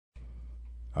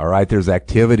All right, there's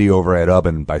activity over at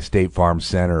Ubben by State Farm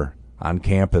Center on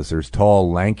campus. There's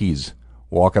tall lankies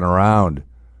walking around,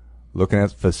 looking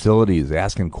at facilities,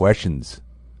 asking questions.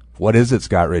 What is it,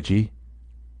 Scott Ritchie?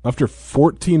 After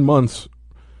 14 months,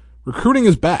 recruiting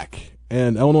is back,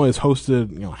 and Illinois has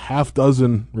hosted half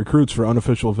dozen recruits for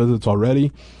unofficial visits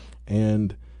already,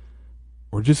 and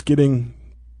we're just getting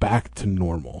back to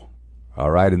normal. All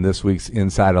right, in this week's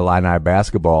Inside Illini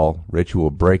Basketball, Rich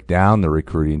will break down the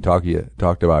recruiting. Talked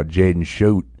about Jaden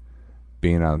Schutt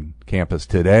being on campus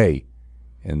today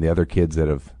and the other kids that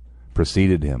have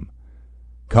preceded him.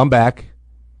 Come back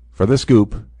for the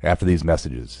scoop after these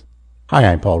messages. Hi,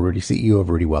 I'm Paul Rudy, CEO of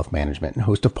Rudy Wealth Management and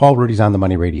host of Paul Rudy's On the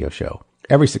Money radio show.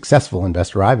 Every successful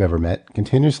investor I've ever met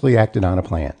continuously acted on a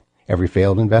plan. Every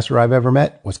failed investor I've ever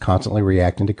met was constantly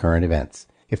reacting to current events.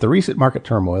 If the recent market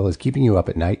turmoil is keeping you up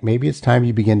at night, maybe it's time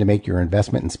you begin to make your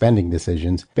investment and spending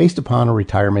decisions based upon a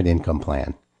retirement income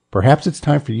plan. Perhaps it's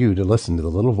time for you to listen to the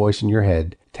little voice in your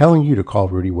head telling you to call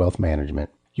Rudy Wealth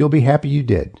Management. You'll be happy you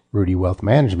did. Rudy Wealth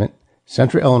Management,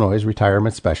 Central Illinois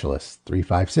Retirement Specialist,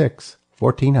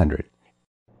 356-1400.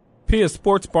 Pia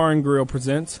Sports Bar and Grill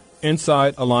presents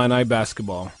Inside Illini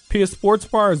Basketball. Pia Sports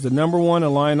Bar is the #1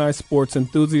 Illini sports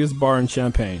enthusiast bar in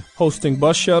Champaign, hosting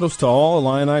bus shuttles to all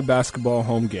Illini basketball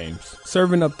home games,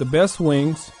 serving up the best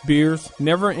wings, beers,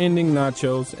 never-ending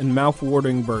nachos, and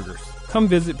mouth-watering burgers. Come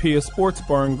visit Pia Sports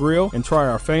Bar and Grill and try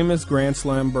our famous Grand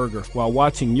Slam burger while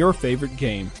watching your favorite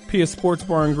game. Pia Sports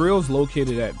Bar and Grill is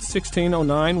located at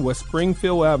 1609 West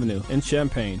Springfield Avenue in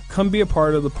Champaign. Come be a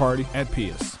part of the party at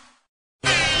Pia's.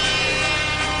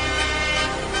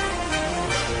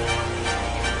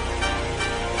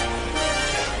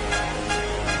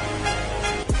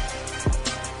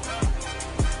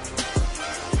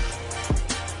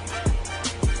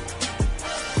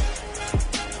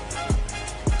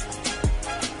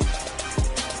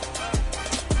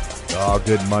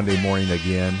 Good Monday morning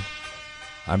again.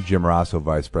 I'm Jim Rosso,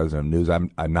 Vice President of News.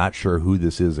 I'm not sure who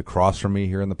this is across from me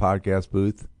here in the podcast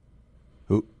booth.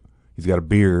 Who? He's got a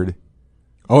beard.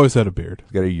 Always had a beard.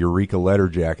 He's got a Eureka letter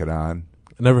jacket on.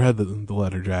 I never had the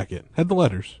letter jacket. Had the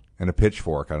letters. And a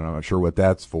pitchfork. I'm not sure what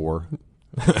that's for.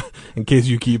 In case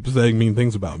you keep saying mean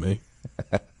things about me.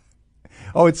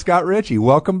 Oh, it's Scott Ritchie.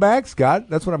 Welcome back, Scott.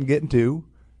 That's what I'm getting to.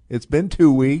 It's been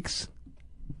 2 weeks.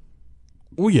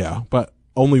 Well, yeah, but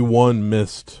only one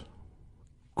missed,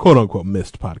 quote-unquote,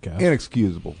 missed podcast.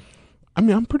 Inexcusable. I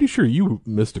mean, I'm pretty sure you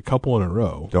missed a couple in a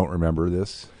row. Don't remember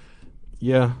this?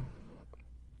 Yeah,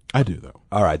 I do, though.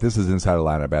 All right, this is Inside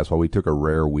Illini Basketball. We took a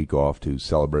rare week off to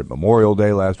celebrate Memorial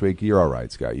Day last week. You're all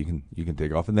right, Scott. You can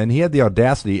take off. And then he had the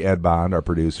audacity, Ed Bond, our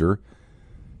producer,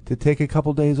 to take a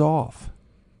couple days off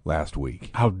last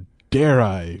week. How dare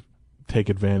I take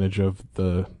advantage of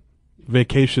the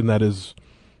vacation that is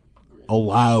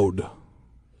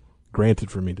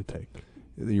granted for me to take.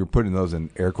 You're putting those in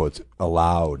air quotes,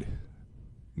 allowed.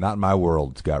 Not in my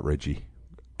world, Scott Ritchie.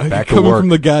 Back to coming work. From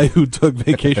the guy who took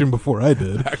vacation before I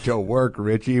did. Back to work,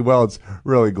 Richie. Well, it's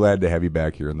really glad to have you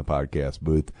back here in the podcast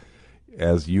booth.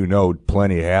 As you know,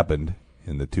 plenty happened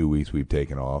in the 2 weeks we've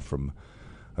taken off, from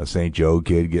a St. Joe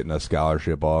kid getting a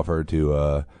scholarship offer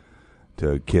to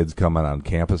kids coming on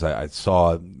campus. I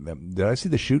saw. Did I see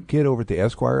the Schutt kid over at the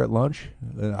Esquire at lunch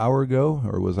an hour ago,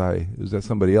 or was that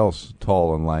somebody else,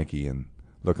 tall and lanky and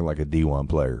looking like a D1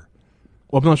 player?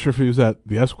 Well, I'm not sure if he was at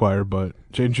the Esquire, but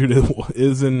Jaden Schutt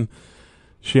is in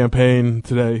Champaign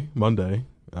today, Monday,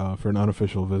 for an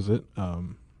unofficial visit.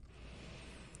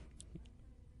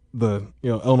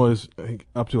 Illinois is, I think,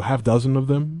 up to a half dozen of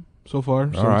them so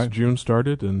far since June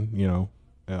started, and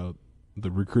the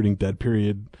recruiting dead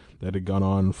period that had gone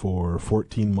on for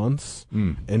 14 months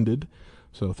ended.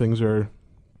 So things are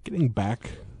getting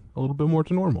back a little bit more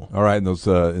to normal. All right, and those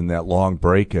in that long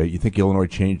break, you think Illinois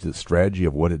changed its strategy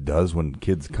of what it does when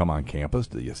kids come on campus?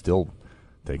 Do you still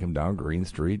take them down Green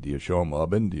Street? Do you show them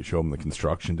Ubben? Do you show them the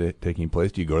construction taking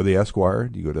place? Do you go to the Esquire?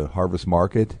 Do you go to Harvest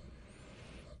Market?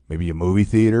 Maybe a movie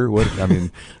theater? What? I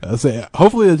mean,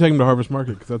 hopefully they take them to Harvest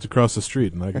Market because that's across the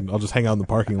street, and I'll just hang out in the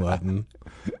parking lot and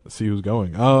see who's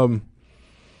going.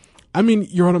 I mean,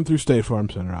 you run them through State Farm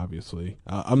Center, obviously.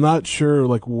 I'm not sure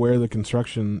where the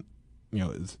construction,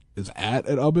 is at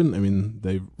Ubben. I mean,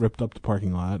 they've ripped up the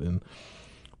parking lot,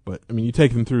 but I mean, you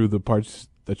take them through the parts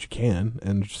that you can,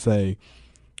 and say,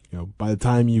 by the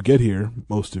time you get here,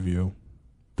 most of you,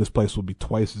 this place will be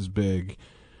twice as big,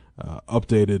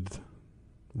 updated,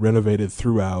 renovated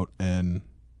throughout, and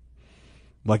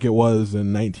like it was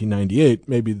in 1998,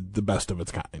 maybe the best of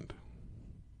its kind.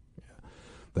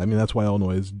 I mean, that's why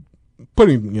Illinois is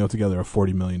putting together a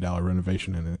 $40 million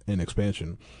renovation and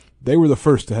expansion. they were the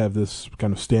first to have this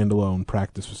kind of standalone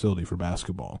practice facility for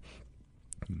basketball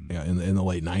in the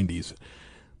late 90s.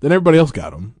 Then everybody else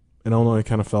got them, and Illinois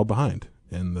kind of fell behind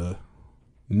in the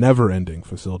never-ending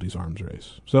facilities arms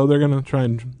race. So they're going to try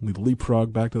and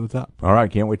leapfrog back to the top. All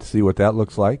right, can't wait to see what that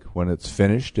looks like when it's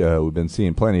finished. We've been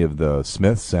seeing plenty of the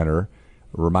Smith Center.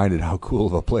 Reminded how cool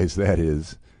of a place that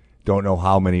is. Don't know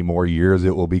how many more years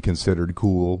it will be considered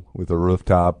cool with the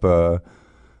rooftop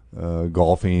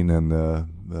golfing and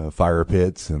the fire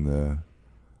pits and the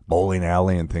bowling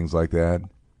alley and things like that.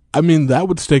 I mean, that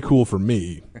would stay cool for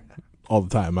me all the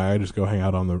time. I just go hang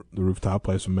out on the rooftop,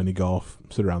 play some mini golf,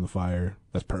 sit around the fire.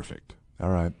 That's perfect. All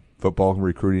right. Football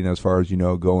recruiting, as far as you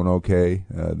know, going okay.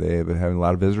 They have been having a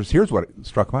lot of visitors. Here's what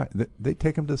struck my – they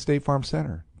take them to State Farm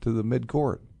Center, to the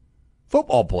mid-court.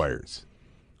 Football players.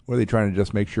 What are they trying to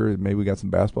just make sure maybe we got some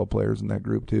basketball players in that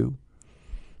group too?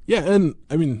 Yeah, and,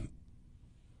 I mean,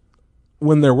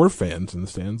 when there were fans in the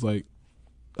stands, like,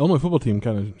 Illinois football team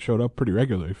kind of showed up pretty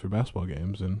regularly for basketball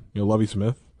games. And, Lovie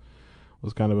Smith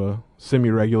was kind of a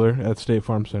semi-regular at State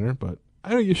Farm Center, but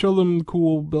I know you show them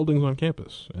cool buildings on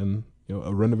campus, and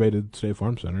a renovated State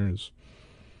Farm Center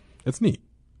it's neat.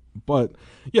 But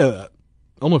yeah,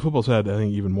 Illinois football's had, I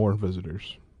think, even more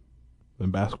visitors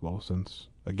than basketball since,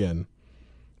 again,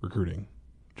 recruiting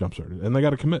jump started, and they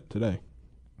got a commit today,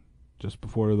 just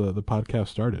before the podcast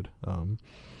started.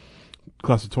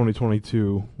 Class of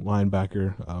 2022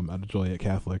 linebacker out of Joliet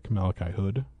Catholic, Malachi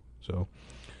Hood. So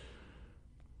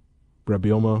Brett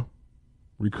Bielema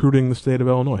recruiting the state of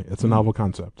Illinois. It's a novel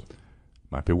concept.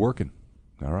 Might be working.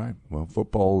 All right. Well,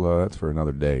 football, that's for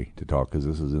another day to talk, because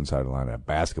this is Inside the Line at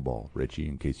basketball, Richie,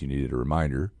 in case you needed a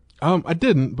reminder. I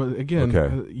didn't, but again,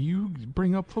 okay. You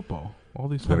bring up football all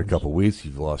these It's times. been a couple of weeks.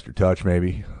 You've lost your touch,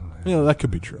 maybe. Yeah, that could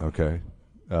be true. Okay.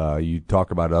 You talk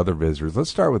about other visitors.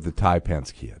 Let's start with the Ty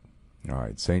Pence kid. All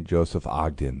right. St. Joseph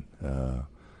Ogden,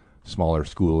 smaller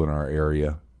school in our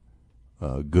area,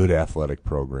 good athletic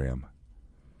program.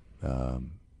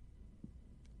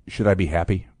 Should I be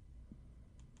happy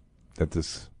that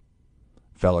this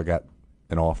fella got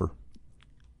an offer?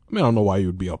 I mean, I don't know why you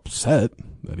would be upset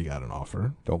that he got an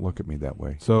offer. Don't look at me that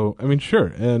way. So, I mean, sure.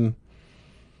 And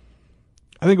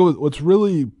I think what's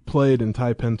really played in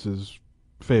Ty Pence's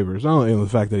favor is not only the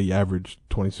fact that he averaged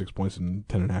 26 points and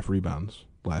 10.5 rebounds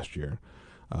last year,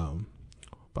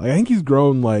 but I think he's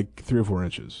grown like 3 or 4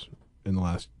 inches in the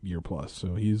last year plus.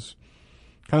 So he's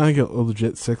kind of like a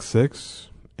legit 6'6",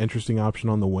 interesting option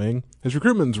on the wing. His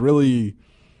recruitment's really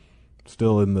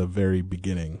still in the very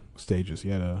beginning stages. He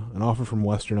had an offer from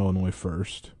Western Illinois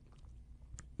first.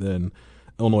 Then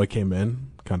Illinois came in,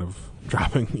 kind of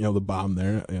dropping, the bomb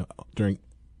there during,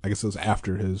 I guess it was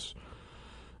after his,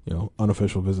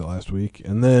 unofficial visit last week.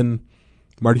 And then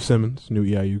Marty Simmons, new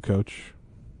EIU coach,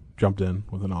 jumped in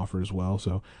with an offer as well.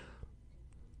 So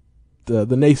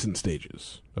the nascent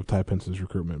stages of Ty Pence's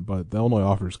recruitment, but the Illinois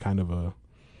offer is kind of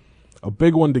a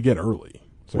big one to get early,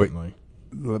 certainly.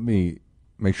 Wait, let me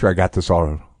make sure I got this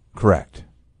all correct.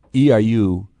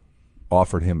 EIU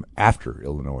offered him after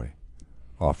Illinois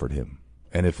offered him.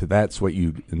 And if that's what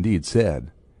you indeed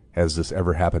said, has this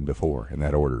ever happened before in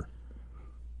that order?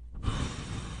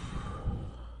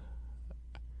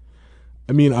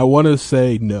 I mean, I want to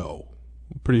say no.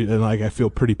 I feel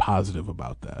pretty positive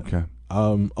about that. Okay.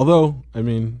 Although, I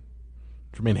mean,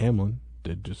 Jermaine Hamlin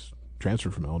did just transfer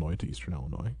from Illinois to Eastern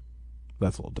Illinois.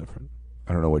 That's a little different.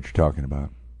 I don't know what you're talking about.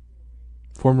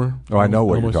 Former. Oh, I know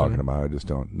what Illinois you're talking center. about. I just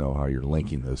don't know how you're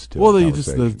linking this to. Well, the they just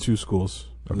the conversation. two schools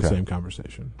in the Okay. same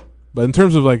conversation. But in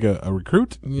terms of like a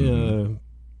recruit, yeah.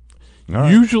 All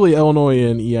right. Usually Illinois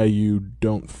and EIU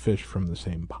don't fish from the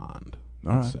same pond.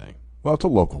 All I'd right. say. Well, it's a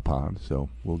local pond, so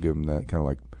we'll give them that kind of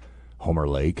like Homer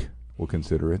Lake. We'll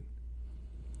consider it.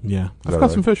 Yeah, I've that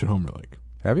caught some right? fish at Homer Lake.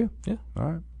 Have you? Yeah.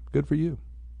 All right. Good for you.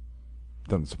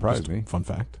 Doesn't surprise Just a me. Fun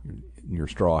fact. In your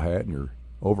straw hat and your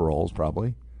overalls,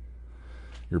 probably.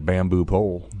 Your bamboo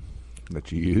pole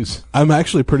that you use. I'm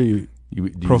actually pretty. Do you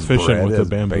Proficient use bread with the as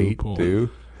bamboo bait pole. too?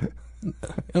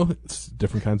 It's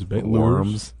different kinds of bait.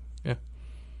 Worms. Yeah.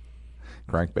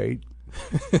 Crankbait.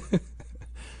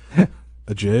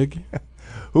 A jig.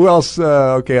 Who else?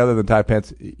 Okay, other than Ty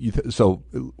Pence. So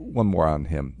one more on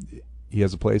him. He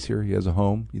has a place here. He has a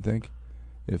home. You think?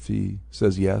 If he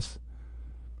says yes.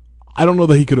 I don't know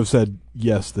that he could have said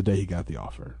yes the day he got the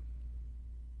offer.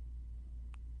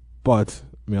 But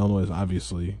Illinois is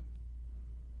obviously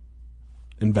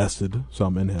invested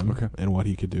some in him and what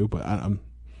he could do. But I'm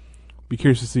be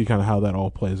curious to see kind of how that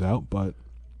all plays out. But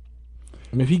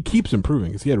I mean, if he keeps improving,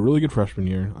 because he had a really good freshman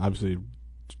year, obviously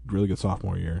really good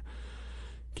sophomore year,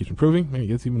 keeps improving, maybe he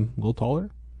gets even a little taller.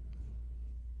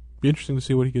 be interesting to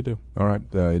see what he could do. All right.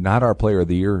 Not our player of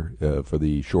the year for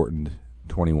the shortened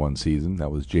 21 season.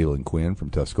 That was Jalen Quinn from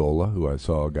Tuscola, who I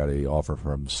saw got a offer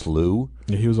from SLU.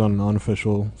 Yeah, he was on an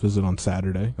unofficial visit on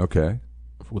Saturday. Okay.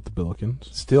 With the Billikens.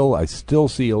 I still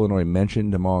see Illinois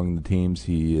mentioned among the teams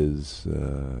he is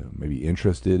maybe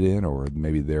interested in, or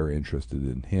maybe they're interested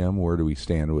in him. Where do we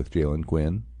stand with Jalen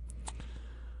Quinn?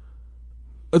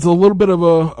 It's a little bit of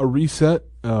a reset.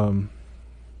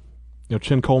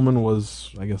 Chin Coleman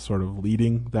was, I guess, sort of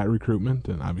leading that recruitment,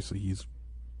 and obviously he's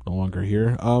no longer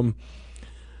here. I'm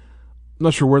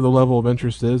not sure where the level of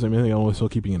interest is. I mean, I think Illinois is still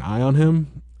keeping an eye on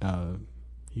him.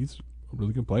 He's a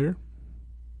really good player.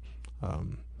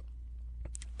 And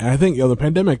I think the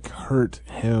pandemic hurt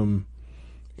him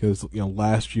because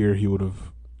last year he would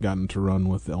have gotten to run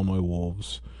with the Illinois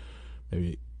Wolves,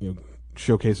 maybe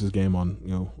showcase his game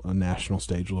on a national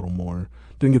stage a little more.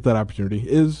 Didn't get that opportunity.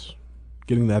 Is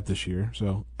getting that this year,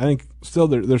 so I think still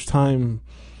there's time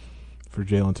for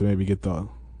Jalen to maybe get the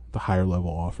higher level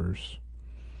offers.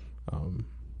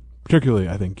 Particularly,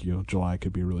 I think July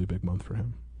could be a really big month for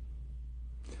him.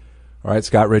 All right,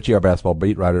 Scott Ritchie, our basketball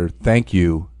beat writer, thank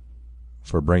you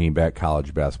for bringing back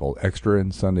College Basketball Extra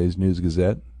in Sunday's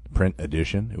News-Gazette, print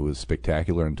edition. It was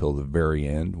spectacular until the very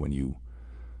end when you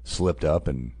slipped up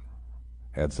and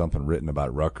had something written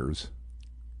about Rutgers,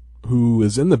 who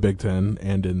is in the Big Ten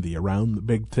and in the around the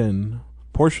Big Ten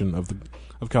portion of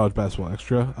College Basketball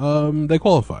Extra. They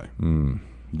qualify.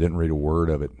 Didn't read a word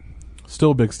of it.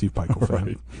 Still a big Steve Peichel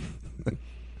fan. Right.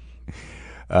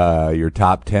 Your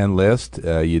top 10 list,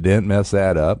 you didn't mess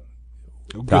that up.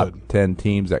 Oh, top good. 10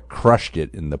 teams that crushed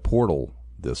it in the portal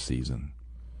this season.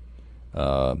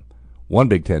 One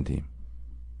Big Ten team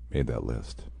made that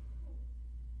list.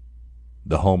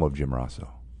 The home of Jim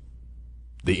Rosso.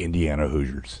 The Indiana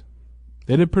Hoosiers.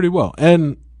 They did pretty well.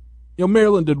 And,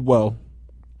 Maryland did well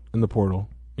in the portal,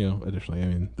 additionally. I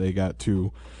mean, they got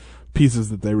two pieces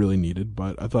that they really needed.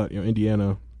 But I thought,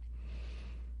 Indiana,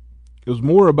 it was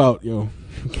more about,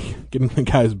 getting the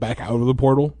guys back out of the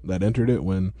portal that entered it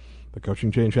when the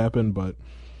coaching change happened. But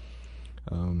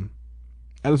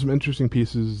added some interesting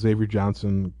pieces. Xavier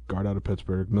Johnson, guard out of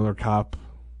Pittsburgh. Miller Kopp,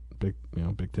 Big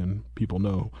Ten people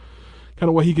know kind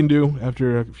of what he can do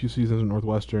after a few seasons at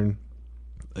Northwestern.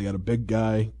 They got a big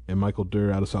guy and Michael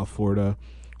Durr out of South Florida,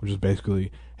 which is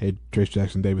basically, hey, Trace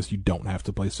Jackson Davis, you don't have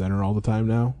to play center all the time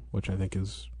now, which I think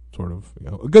is sort of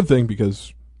a good thing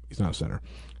because he's not a center.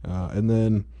 And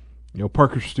then,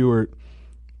 Parker Stewart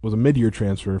was a mid-year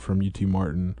transfer from UT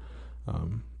Martin.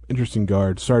 Interesting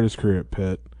guard, started his career at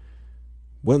Pitt,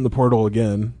 went in the portal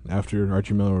again after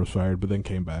Archie Miller was fired, but then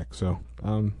came back. So,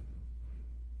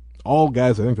 all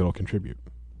guys I think that'll contribute.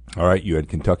 All right, you had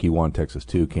Kentucky 1, Texas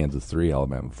 2, Kansas 3,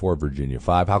 Alabama 4, Virginia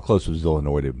 5. How close was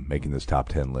Illinois to making this top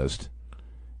 10 list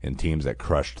in teams that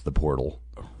crushed the portal?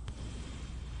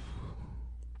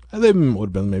 They would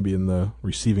have been maybe in the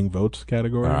receiving votes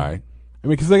category. All right. I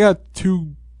mean, because they got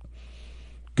two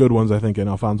good ones, I think, in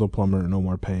Alfonso Plummer and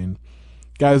Omar Payne.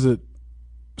 Guys that,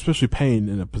 especially Payne,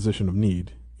 in a position of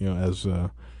need, as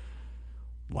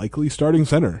likely starting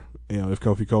center, if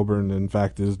Kofi Coburn, in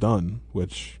fact, is done,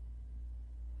 which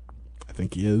I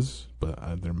think he is,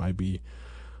 but there might be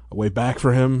a way back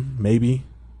for him, maybe.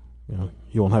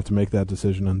 He won't have to make that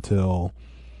decision until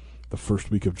the first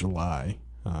week of July,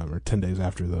 or 10 days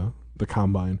after the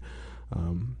combine.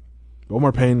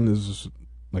 Omar Payne is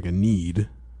like a need.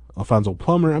 Alfonso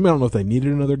Plummer, I don't know if they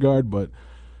needed another guard, but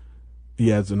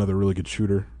he adds another really good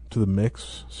shooter to the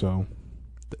mix. So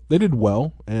they did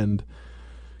well, and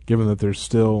given that there's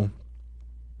still,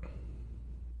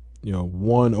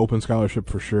 one open scholarship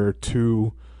for sure,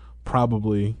 two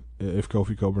probably if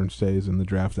Kofi Coburn stays in the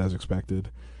draft as expected,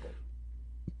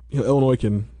 Illinois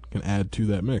can add to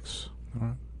that mix. All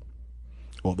right.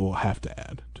 Well, they'll have to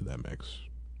add to that mix.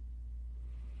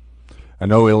 I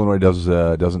know Illinois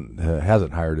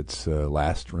hasn't hired its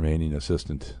last remaining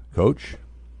assistant coach.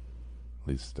 At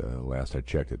least last I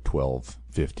checked at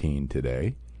 12:15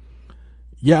 today.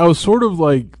 Yeah, I was sort of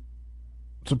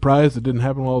surprised it didn't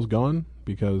happen while I was gone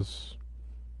because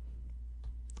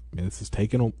this has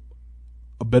taken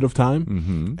a bit of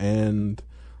time, and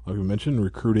like we mentioned,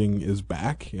 recruiting is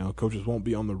back. Coaches won't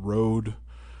be on the road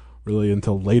really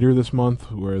until later this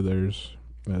month, where there's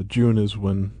June is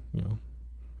when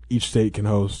each state can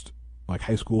host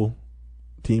high school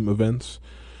team events,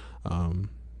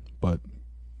 but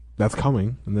that's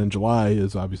coming. And then July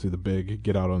is obviously the big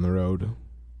get out on the road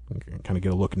and kind of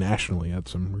get a look nationally at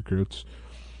some recruits.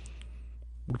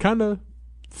 Would kind of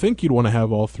think you'd want to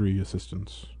have all three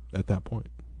assistants at that point.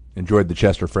 Enjoyed the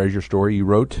Chester Frazier story you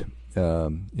wrote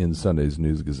in Sunday's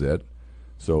News-Gazette.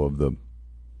 So of the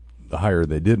the hire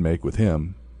they did make with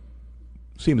him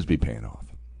seems to be paying off.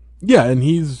 Yeah, and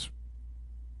he's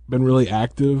been really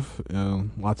active.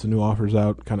 Lots of new offers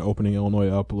out, kind of opening Illinois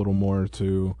up a little more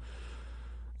to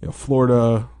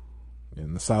Florida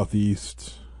and the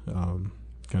Southeast, kind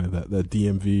of that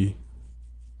DMV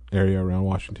area around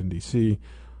Washington, D.C.,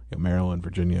 Maryland,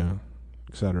 Virginia,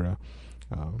 etc.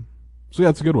 So, yeah,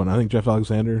 it's a good one. I think Jeff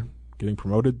Alexander getting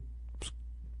promoted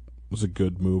was a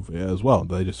good move as well.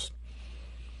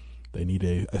 They need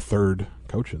a third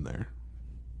coach in there.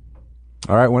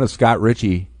 All right, when is Scott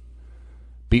Ritchie,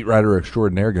 beat writer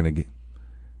extraordinaire, going to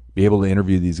be able to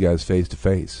interview these guys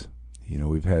face-to-face?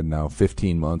 We've had now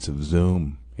 15 months of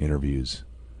Zoom interviews.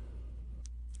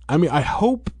 I mean, I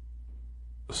hope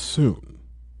soon.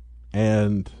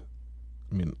 And,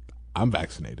 I mean, I'm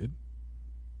vaccinated.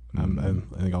 I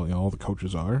think all the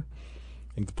coaches are.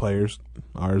 I think the players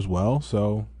are as well.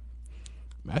 So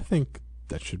I think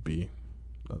that should be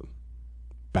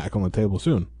back on the table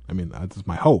soon. I mean, that's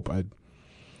my hope.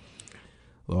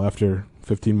 Well, after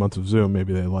 15 months of Zoom,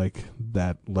 maybe they like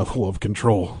that level of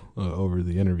control over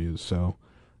the interviews. So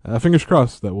fingers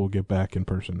crossed that we'll get back in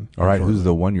person. All right, who's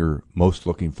the one you're most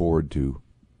looking forward to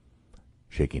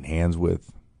shaking hands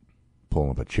with,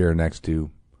 pulling up a chair next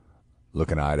to,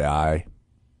 looking eye to eye?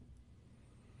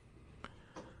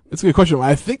 It's a good question.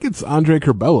 I think it's Andre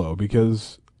Curbelo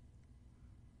because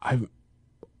I've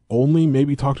only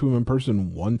maybe talked to him in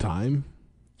person one time.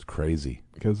 It's crazy.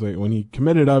 Because when he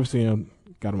committed, obviously,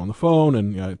 got him on the phone,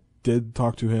 and I did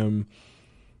talk to him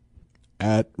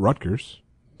at Rutgers.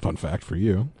 Fun fact for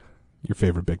you, your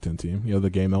favorite Big Ten team. The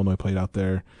game Illinois played out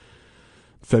there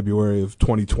February of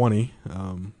 2020.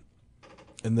 And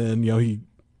then, a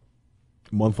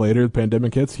month later, the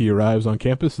pandemic hits, he arrives on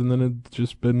campus, and then it's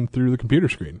just been through the computer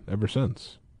screen ever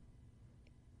since.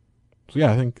 So,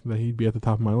 yeah, I think that he'd be at the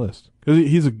top of my list. Because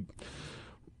he's a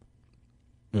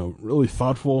really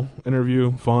thoughtful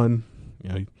interview, fun.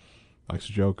 He likes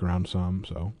to joke around some,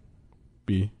 so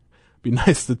be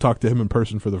nice to talk to him in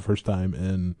person for the first time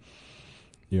in,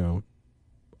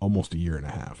 almost a year and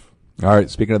a half. All right,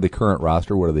 speaking of the current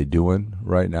roster, what are they doing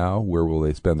right now? Where will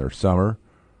they spend their summer?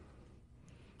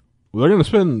 Well, they're going to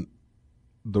spend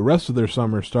the rest of their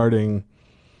summer starting,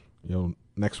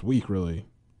 next week, really,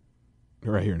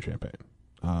 right here in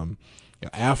Champaign.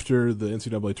 After the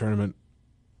NCAA tournament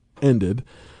ended,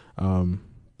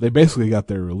 they basically got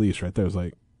their release right there. It was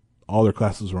like all their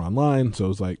classes were online, so it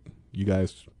was like, you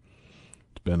guys,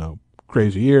 it's been a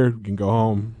crazy year. You can go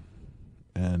home,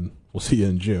 and we'll see you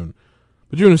in June.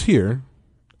 But June is here,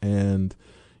 and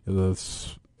the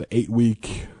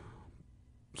 8-week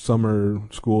summer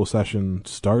school session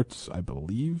starts, I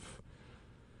believe,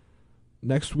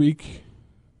 next week,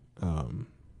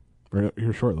 right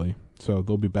here shortly. So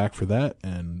they'll be back for that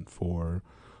and for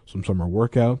some summer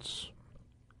workouts,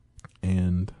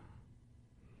 and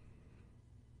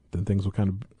then things will kind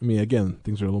of, again,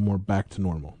 things are a little more back to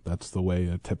normal. That's the way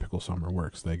a typical summer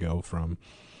works. They go from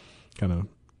kind of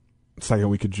second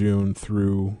week of June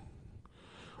through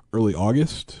early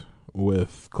August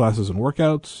with classes and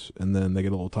workouts, and then they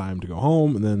get a little time to go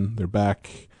home, and then they're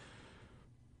back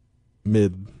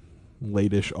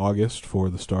late-ish August for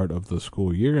the start of the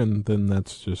school year, and then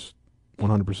that's just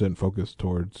 100% focused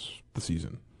towards the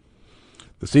season.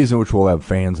 The season which will have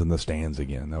fans in the stands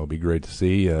again. That would be great to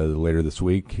see. Later this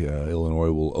week,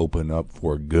 Illinois will open up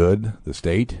for good, the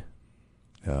state.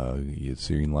 You're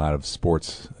seeing a lot of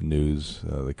sports news.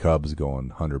 The Cubs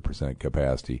going 100%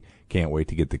 capacity. Can't wait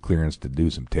to get the clearance to do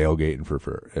some tailgating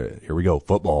for here we go,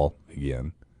 football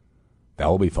again. That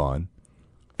will be fun.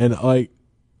 And I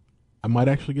might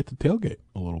actually get to tailgate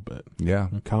a little bit. Yeah.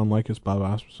 Colin Likas, Bob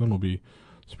Asmussen will be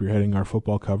spearheading our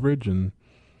football coverage, and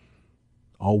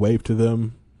I'll wave to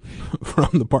them from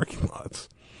the parking lots.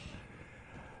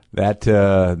 That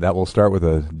will start with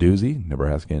a doozy,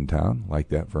 Nebraska in town, like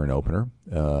that for an opener.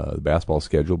 The basketball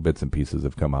schedule, bits and pieces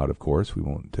have come out, of course. We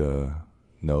won't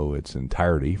know its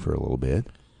entirety for a little bit.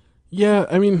 Yeah,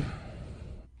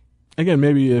 again,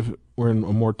 maybe if we're in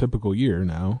a more typical year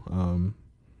now,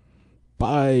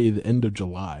 by the end of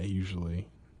July, usually,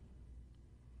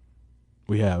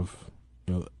 we have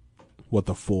what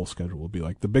the full schedule will be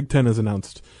like. The Big Ten has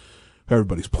announced who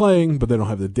everybody's playing, but they don't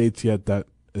have the dates yet. That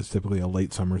is typically a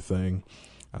late summer thing.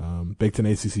 Big Ten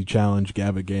ACC Challenge,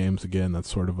 Gavitt Games, again, that's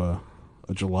sort of a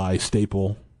July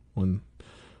staple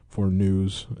for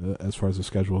news as far as the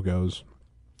schedule goes.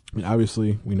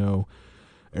 Obviously, we know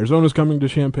Arizona's coming to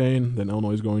Champaign, then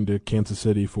Illinois is going to Kansas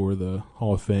City for the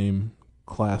Hall of Fame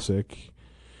Classic.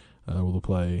 We'll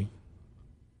play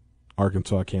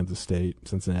Arkansas, Kansas State,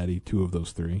 Cincinnati, 2 of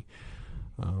those 3.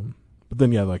 But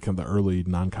then, like the early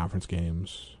non-conference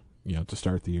games, to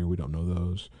start the year. We don't know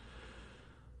those.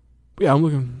 But yeah, I'm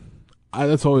looking.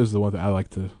 That's always the one that I like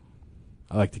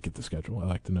to get the schedule. I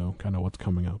like to know kind of what's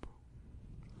coming up.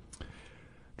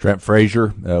 Trent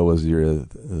Frazier was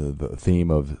the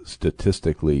theme of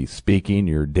Statistically Speaking,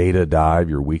 your data dive,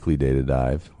 your weekly data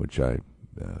dive, which I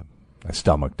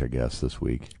stomached, I guess, this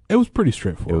week. It was pretty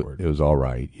straightforward. It was all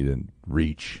right. You didn't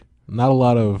reach. Not a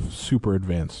lot of super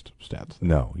advanced stats.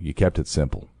 No, you kept it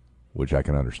simple, which I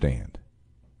can understand.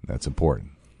 That's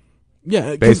important.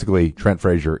 Yeah. Basically, Trent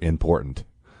Frazier, important.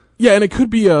 Yeah, and it could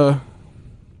be a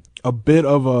bit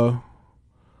of a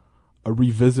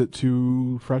revisit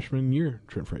to freshman year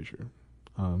Trent Frazier,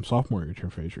 sophomore year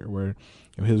Trent Frazier, where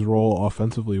his role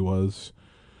offensively was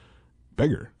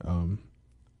bigger. And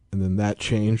then that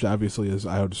changed, obviously, as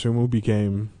Iodosumu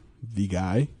became the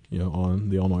guy, on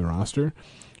the Illinois roster,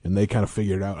 and they kind of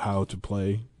figured out how to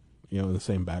play, in the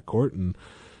same backcourt and,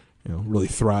 really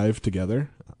thrive together.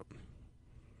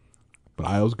 But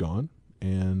Io's gone,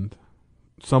 and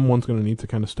someone's going to need to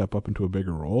kind of step up into a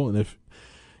bigger role. And if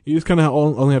you just kind of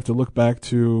only have to look back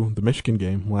to the Michigan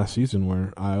game last season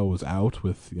where Io was out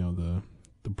with, the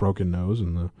broken nose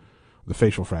and the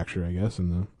facial fracture, I guess,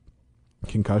 and the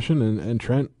concussion, and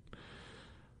Trent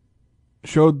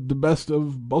showed the best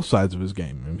of both sides of his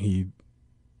game. I mean, he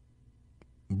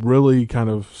really kind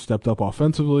of stepped up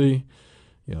offensively,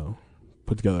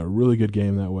 put together a really good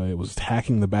game that way. It was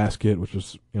attacking the basket, which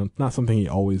was, not something he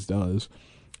always does,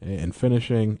 and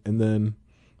finishing,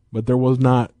 but there was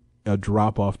not a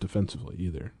drop-off defensively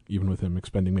either, even with him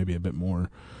expending maybe a bit more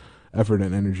effort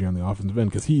and energy on the offensive end,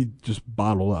 because he just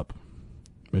bottled up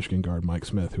Michigan guard Mike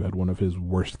Smith, who had one of his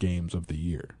worst games of the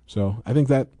year. So I think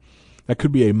that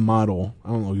could be a model. I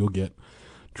don't know, you'll get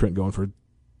Trent going for,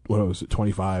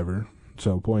 25 or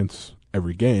so points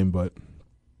every game, but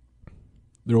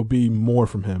there will be more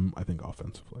from him, I think,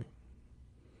 offensively.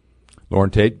 Lauren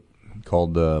Tate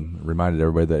reminded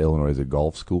everybody that Illinois is a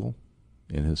golf school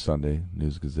in his Sunday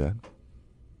News Gazette.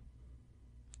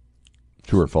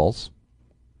 True or false?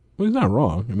 Well, he's not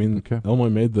wrong. I mean, okay. Illinois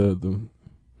made the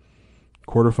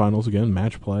quarterfinals again,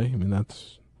 match play. I mean,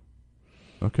 that's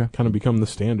okay. Kind of become the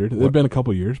standard. It's been a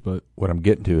couple years, but what I'm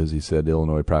getting to is he said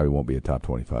Illinois probably won't be a top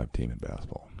 25 team in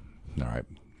basketball. All right.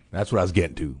 That's what I was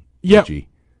getting to. Yeah. Gee.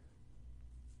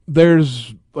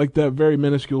 There's like that very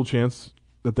minuscule chance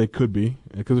that they could be,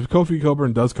 because if Kofi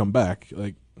Cockburn does come back,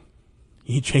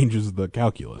 he changes the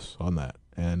calculus on that,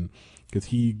 and because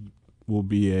he will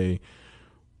be a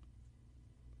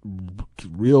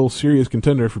real serious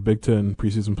contender for Big Ten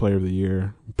preseason Player of the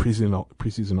Year,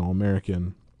 preseason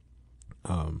All-American,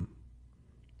 and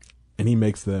he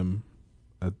makes them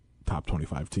a top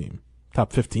 25 team,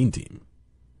 top 15 team,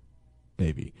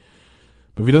 maybe.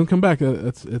 But if he doesn't come back,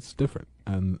 it's different,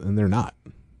 and they're not,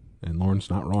 and Lauren's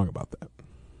not wrong about that.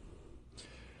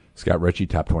 Scott Ritchie,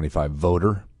 top 25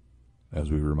 voter, as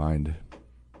we remind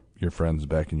your friends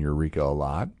back in Eureka a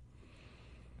lot.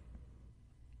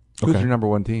 Who's your number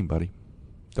one team, buddy?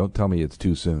 Don't tell me it's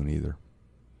too soon either.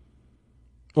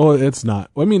 Well, it's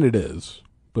not. Well, I mean, it is,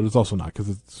 but it's also not, because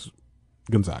it's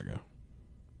Gonzaga.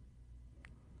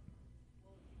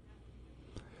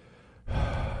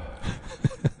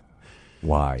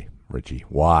 Why, Richie?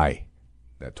 Why?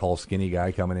 That tall, skinny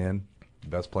guy coming in,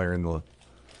 best player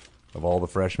of all the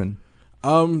freshmen?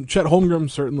 Chet Holmgren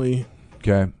certainly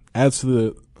adds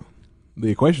to the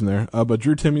equation there. But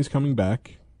Drew Timmy's coming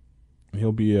back.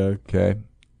 He'll be okay.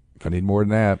 I need more than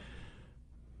that.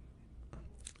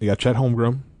 You got Chet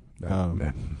Holmgren.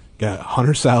 Got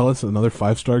Hunter Salas, another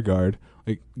 5-star guard.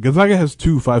 Gonzaga has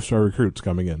 2 5-star recruits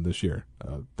coming in this year.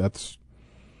 That's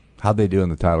how'd they do in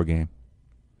the title game?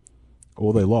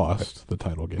 Well, they lost the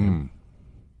title game.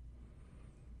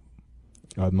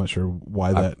 I'm not sure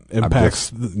why that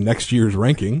impacts next year's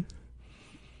ranking.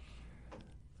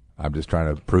 I'm just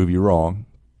trying to prove you wrong.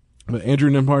 But Andrew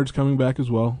Nembhard's coming back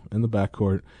as well in the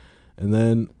backcourt. And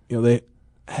then, they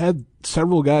had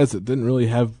several guys that didn't really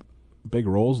have big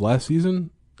roles last season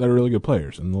that are really good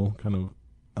players, and they'll kind of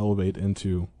elevate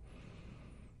into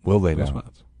Will they now?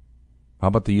 spots. How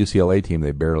about the UCLA team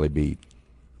they barely beat?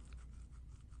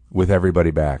 With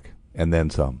everybody back, and then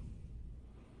some.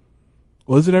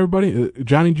 Well, is it everybody?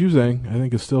 Johnny Juzang, I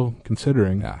think, is still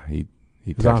considering. Yeah, he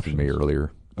texted options. me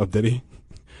earlier. Oh, did he?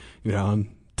 On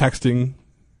texting,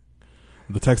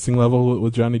 the texting level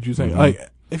with Johnny Juzang. Mm-hmm.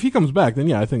 If he comes back,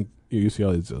 then I think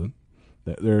UCLA is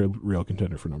they're a real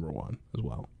contender for number one as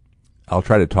well. I'll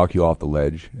try to talk you off the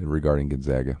ledge regarding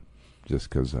Gonzaga, just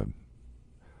because.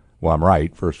 Well, I'm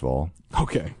right. First of all.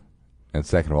 Okay. And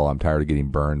second of all, I'm tired of getting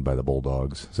burned by the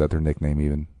Bulldogs. Is that their nickname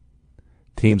even?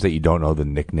 Teams that you don't know the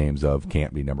nicknames of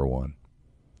can't be number one.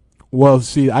 Well,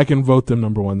 see, I can vote them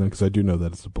number one then because I do know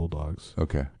that it's the Bulldogs.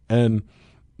 Okay. And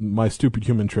my stupid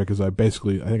human trick is I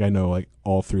think I know like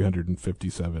all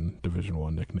 357 Division I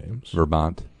nicknames.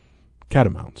 Vermont.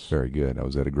 Catamounts. Very good. I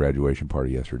was at a graduation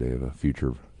party yesterday of a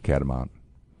future Catamount.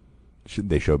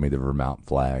 They showed me the Vermont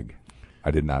flag.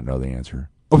 I did not know the answer.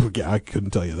 Oh, yeah, I couldn't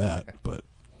tell you that. But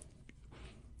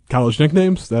college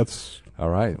nicknames, that's... All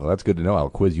right. Well, that's good to know. I'll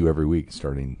quiz you every week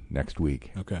starting next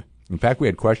week. Okay. In fact, we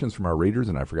had questions from our readers,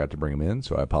 and I forgot to bring them in,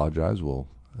 so I apologize. We'll,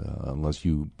 unless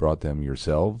you brought them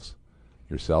yourself.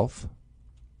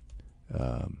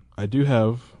 I do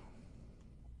have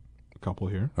a couple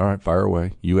here. All right, fire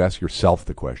away. You ask yourself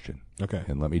the question. Okay.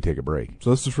 And let me take a break.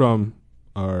 So this is from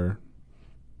our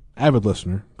avid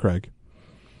listener, Craig.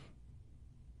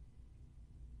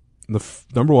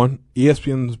 Number one,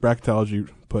 ESPN's bracketology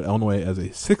put Illinois as a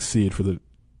 6th seed for the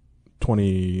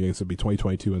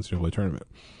 2022 NCAA tournament.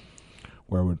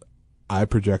 Where would I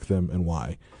project them and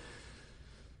why?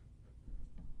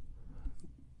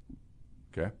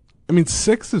 Okay. I mean,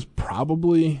 6 is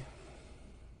probably,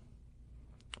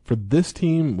 for this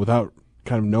team, without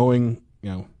kind of knowing,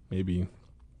 maybe,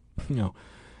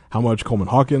 how much Coleman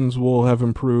Hawkins will have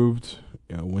improved,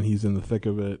 when he's in the thick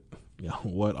of it,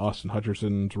 what Austin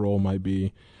Hutcherson's role might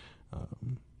be,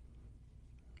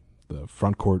 the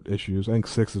front court issues. I think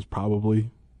 6 is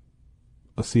probably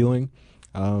a ceiling.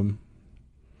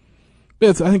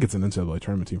 I think it's an NCAA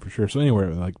tournament team for sure. So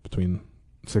anywhere like between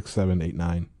 6, 7, 8,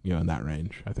 9, in that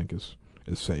range, I think is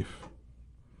safe.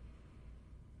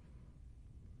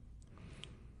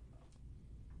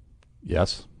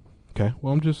 Yes. Okay.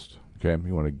 Well, Okay.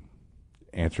 You want to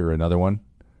answer another one?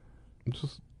 I'm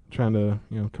just trying to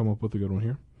come up with a good one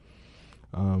here.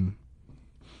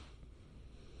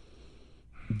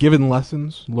 Given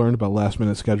lessons learned about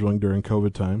last-minute scheduling during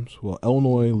COVID times, will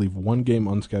Illinois leave one game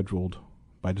unscheduled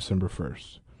by December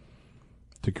 1st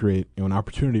to create an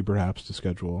opportunity perhaps to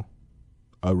schedule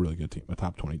a really good team, a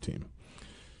top 20 team?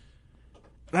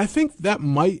 And I think that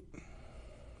might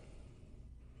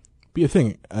be a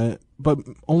thing, but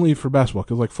only for basketball,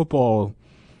 because like football,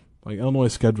 like Illinois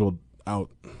is scheduled out,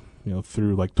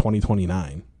 through like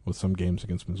 2029 with some games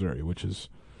against Missouri, which is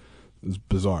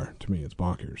bizarre to me. It's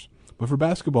bonkers. But for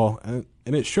basketball, and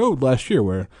it showed last year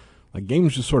where like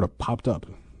games just sort of popped up.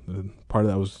 Part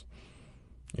of that was,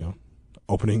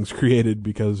 openings created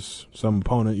because some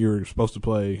opponent you were supposed to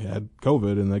play had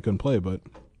COVID and they couldn't play. But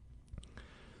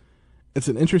it's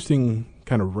an interesting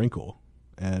kind of wrinkle.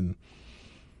 And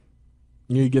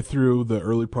you get through the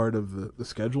early part of the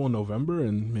schedule in November,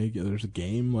 and maybe there's a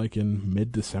game like in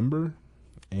mid-December,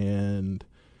 and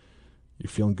you're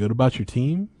feeling good about your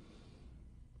team.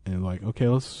 And like, okay,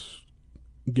 let's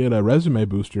get a resume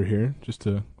booster here just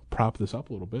to prop this up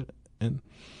a little bit. And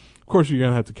of course, you're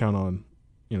gonna have to count on,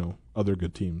 other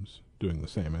good teams doing the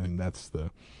same. I think that's you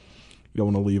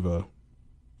don't want to leave a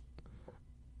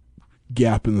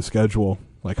gap in the schedule,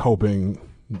 like hoping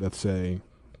that, say,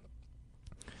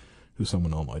 who's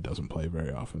someone Illinois doesn't play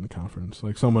very often in the conference,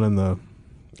 like someone in the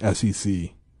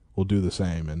SEC will do the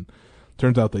same, and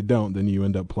turns out they don't. Then you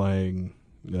end up playing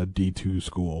a D2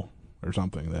 school or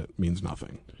something that means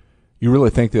nothing. You really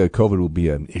think that COVID will be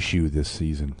an issue this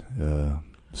season?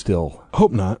 Still,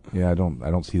 hope not. Yeah, I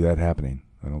don't see that happening.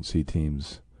 I don't see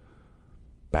teams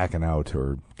backing out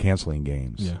or canceling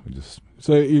games. Yeah.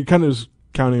 So you're kind of just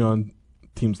counting on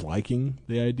teams liking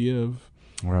the idea of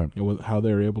right, how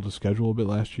they were able to schedule a bit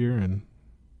last year and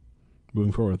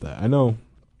moving forward with that. I know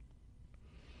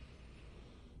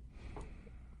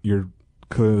you're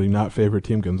clearly not favorite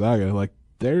team Gonzaga. Like,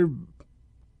 they're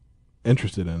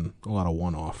interested in a lot of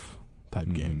one-off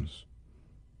type games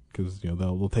because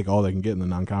they'll take all they can get in the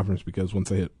non-conference, because once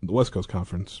they hit the West Coast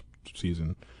Conference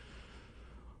season,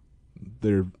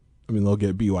 they'll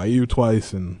get BYU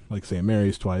twice and like St.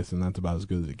 Mary's twice, and that's about as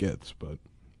good as it gets. But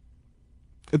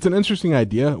it's an interesting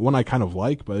idea, one I kind of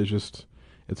like, but it's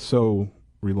so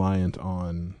reliant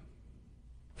on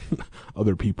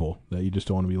other people that you just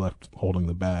don't want to be left holding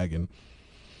the bag and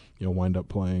wind up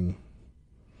playing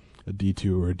a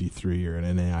D2 or a D3 or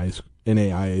an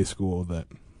NAIA school that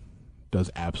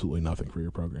does absolutely nothing for your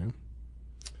program.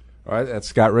 All right, that's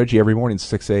Scott Ritchie every morning,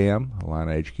 6 a.m.,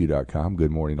 IlliniHQ.com.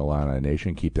 Good morning, Illini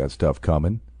Nation. Keep that stuff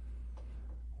coming.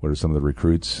 What are some of the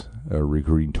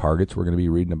recruiting targets we're going to be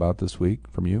reading about this week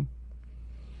from you?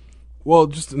 Well,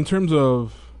 just in terms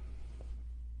of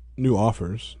new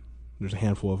offers, there's a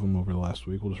handful of them over the last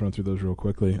week. We'll just run through those real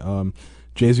quickly.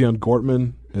 Jazion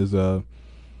Gortman is a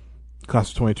class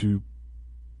of 22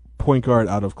 point guard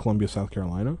out of Columbia, South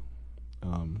Carolina.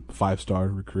 5-star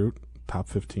recruit, top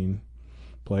 15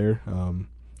 player, at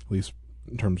least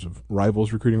in terms of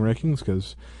Rivals recruiting rankings,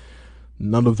 because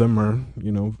none of them are,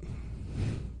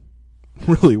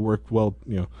 really worked well.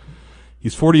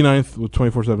 He's 49th with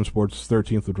 24/7 Sports,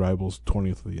 13th with Rivals,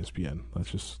 20th with ESPN. That's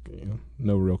just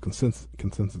no real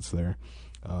consensus there.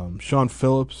 Sean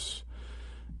Phillips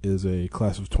is a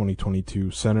class of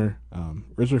 2022 center.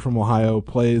 Originally from Ohio,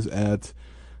 plays at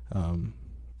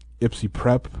Ypsi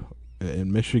Prep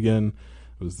in Michigan.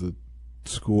 It was the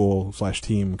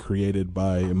school/team created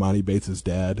by Imani Bates'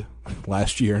 dad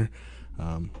last year.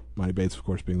 Imani Bates, of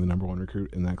course, being the number one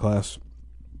recruit in that class.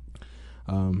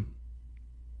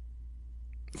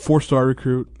 4-star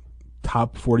recruit,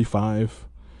 top 45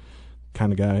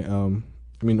 kind of guy.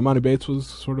 Imani Bates was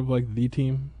sort of like the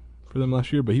team for them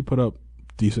last year, but he put up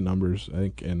decent numbers, I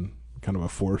think, in kind of a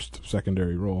forced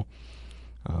secondary role.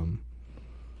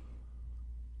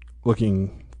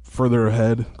 Looking further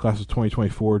ahead, class of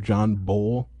 2024, John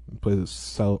Bowl plays at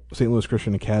St. Louis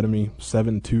Christian Academy,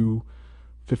 7'2",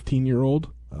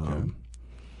 15-year-old.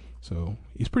 So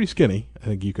he's pretty skinny, I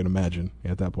think you can imagine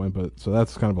at that point. But so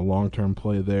that's kind of a long-term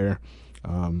play there.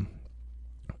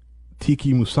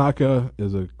 Tiki Musaka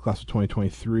is a class of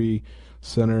 2023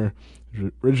 center,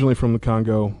 originally from the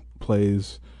Congo,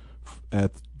 plays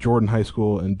at Jordan High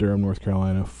School in Durham, North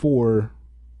Carolina for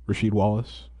Rasheed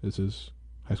Wallace is his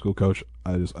high school coach.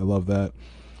 I love that.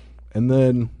 And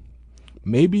then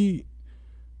maybe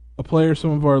a player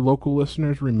some of our local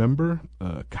listeners remember,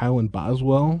 Kylan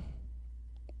Boswell,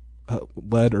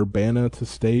 led Urbana to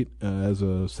state as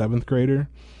a 7th grader,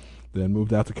 then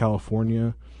moved out to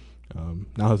California,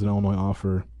 now has an Illinois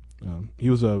offer. He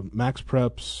was a Max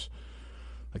Preps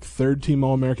like 3rd team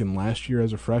All-American last year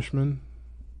as a freshman,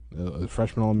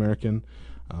 All-American.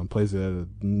 Plays at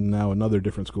now another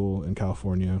different school in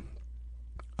California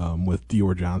with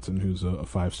Dior Johnson, who's a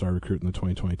 5-star recruit in the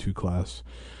 2022 class.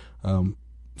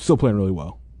 Still playing really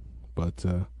well, but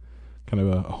kind of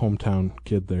a hometown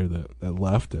kid there that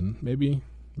left, and maybe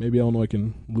Illinois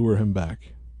can lure him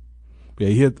back. But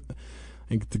yeah, he hit, I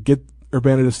think, to get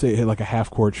Urbana to state, hit like a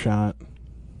half-court shot.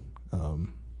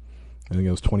 I think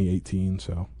it was 2018,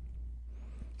 so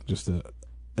just a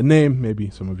name maybe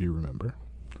some of you remember.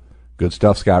 Good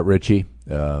stuff, Scott Ritchie.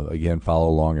 Again, follow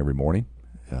along every morning.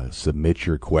 Submit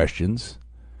your questions.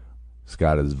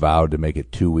 Scott has vowed to make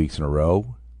it 2 weeks in a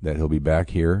row that he'll be back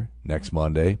here next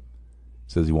Monday.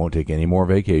 Says he won't take any more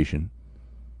vacation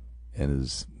and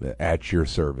is at your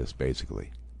service,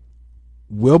 basically.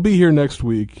 We'll be here next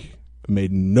week.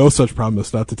 Made no such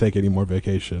promise not to take any more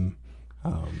vacation,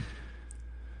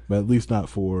 but at least not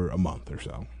for a month or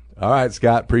so. All right,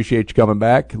 Scott, appreciate you coming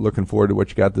back. Looking forward to what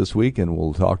you got this week, and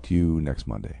we'll talk to you next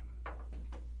Monday.